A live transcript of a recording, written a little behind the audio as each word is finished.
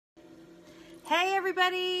Hey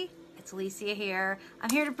everybody, it's Alicia here. I'm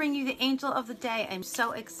here to bring you the angel of the day. I'm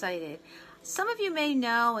so excited. Some of you may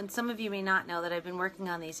know and some of you may not know that I've been working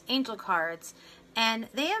on these angel cards, and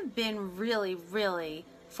they have been really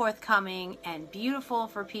forthcoming and beautiful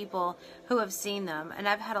for people who have seen them. And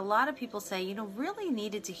I've had a lot of people say, you know, really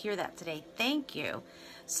needed to hear that today. Thank you.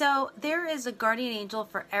 So there is a guardian angel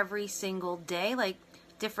for every single day, like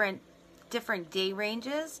different day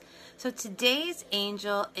ranges. So today's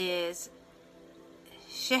angel is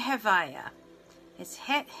Hahiuiah. It's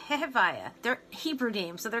Hahiuiah. They're Hebrew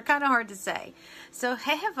names, so they're kind of hard to say. So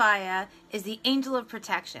Hahiuiah is the angel of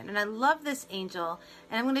protection, and I love this angel,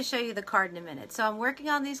 and I'm going to show you the card in a minute. So I'm working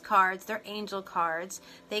on these cards. They're angel cards.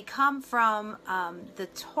 They come from the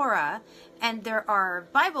Torah, and there are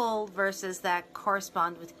Bible verses that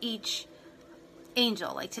correspond with each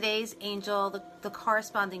angel. Like today's angel, the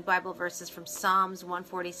corresponding Bible verses from Psalms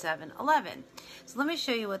 147:11. So let me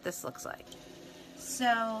show you what this looks like.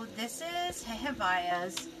 So this is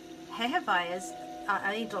Hahiuiah's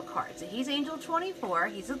angel card. So he's angel 24.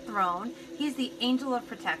 He's a throne. He's the angel of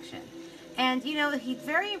protection. And you know, he's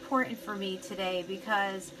very important for me today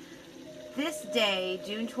because this day,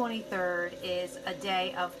 June 23rd, is a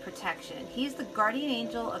day of protection. He's the guardian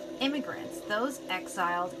angel of immigrants, those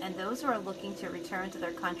exiled, and those who are looking to return to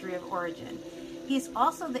their country of origin. He's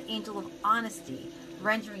also the angel of honesty,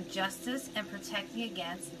 rendering justice and protecting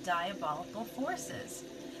against diabolical forces.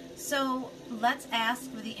 So let's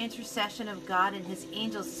ask for the intercession of God and his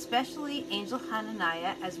angels, especially Angel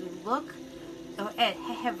Hananiah, as we look at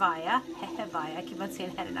Hahiuiah, I keep on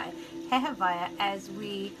saying Hananiah, Hahiuiah, as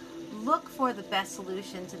we look for the best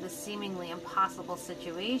solution to the seemingly impossible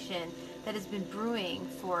situation that has been brewing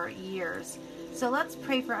for years. So let's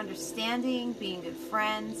pray for understanding, being good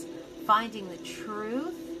friends, finding the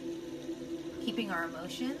truth, keeping our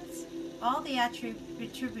emotions, all the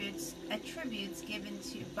attributes given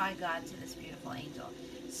by God to this beautiful angel.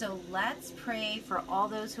 So let's pray for all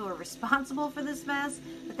those who are responsible for this mess,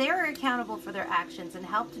 that they are accountable for their actions and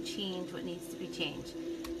help to change what needs to be changed.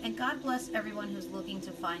 And God bless everyone who's looking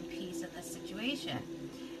to find peace in this situation.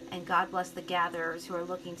 And God bless the gatherers who are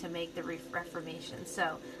looking to make the reformation.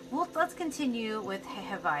 So let's continue with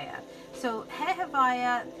Hahiuiah. So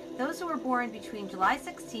Hahiuiah, those who were born between July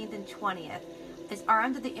 16th and 20th, are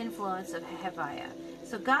under the influence of Hahiuiah.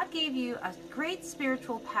 So God gave you a great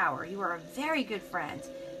spiritual power. You are a very good friend.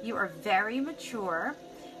 You are very mature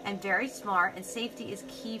and very smart, and safety is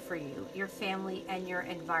key for you, your family, and your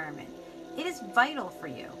environment. It is vital for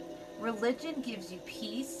you. Religion gives you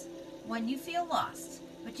peace when you feel lost,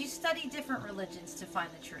 but you study different religions to find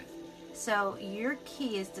the truth. So your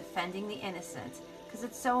key is defending the innocent, because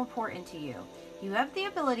it's so important to you. You have the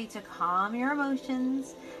ability to calm your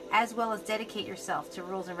emotions, as well as dedicate yourself to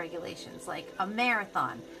rules and regulations, like a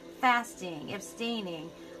marathon, fasting, abstaining,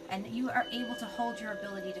 and you are able to hold your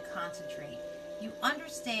ability to concentrate. You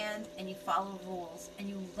understand and you follow rules, and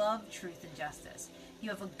you love truth and justice. You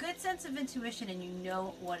have a good sense of intuition, and you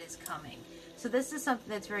know what is coming. So this is something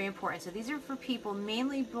that's very important. So these are for people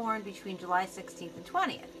mainly born between July 16th and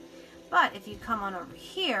 20th. But if you come on over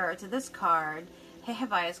here to this card,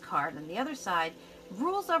 Hahiuiah's card on the other side,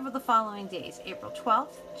 rules over the following days: April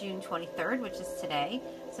 12th, June 23rd, which is today,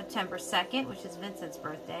 September 2nd, which is Vincent's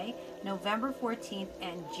birthday, November 14th,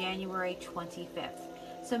 and January 25th.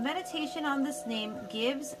 So meditation on this name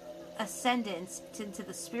gives ascendance into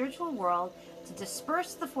the spiritual world to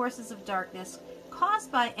disperse the forces of darkness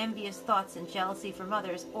caused by envious thoughts and jealousy from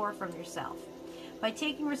others or from yourself. By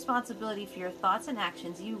taking responsibility for your thoughts and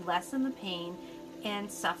actions, you lessen the pain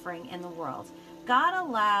and suffering in the world. God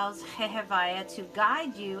allows Hahiuiah to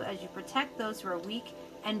guide you as you protect those who are weak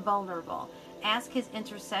and vulnerable. Ask his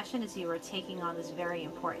intercession as you are taking on this very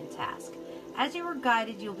important task. As you are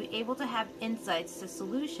guided, you'll be able to have insights to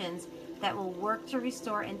solutions that will work to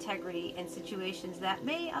restore integrity in situations that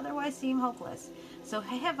may otherwise seem hopeless. So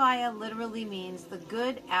Hahiuiah literally means the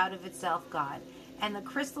good out of itself God, and the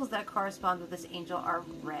crystals that correspond with this angel are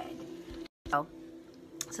red.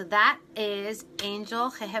 So that is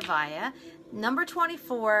Angel Hahiuiah, number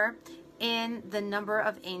 24 in the number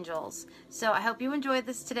of angels. So I hope you enjoyed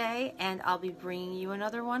this today, and I'll be bringing you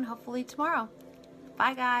another one hopefully tomorrow.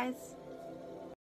 Bye guys.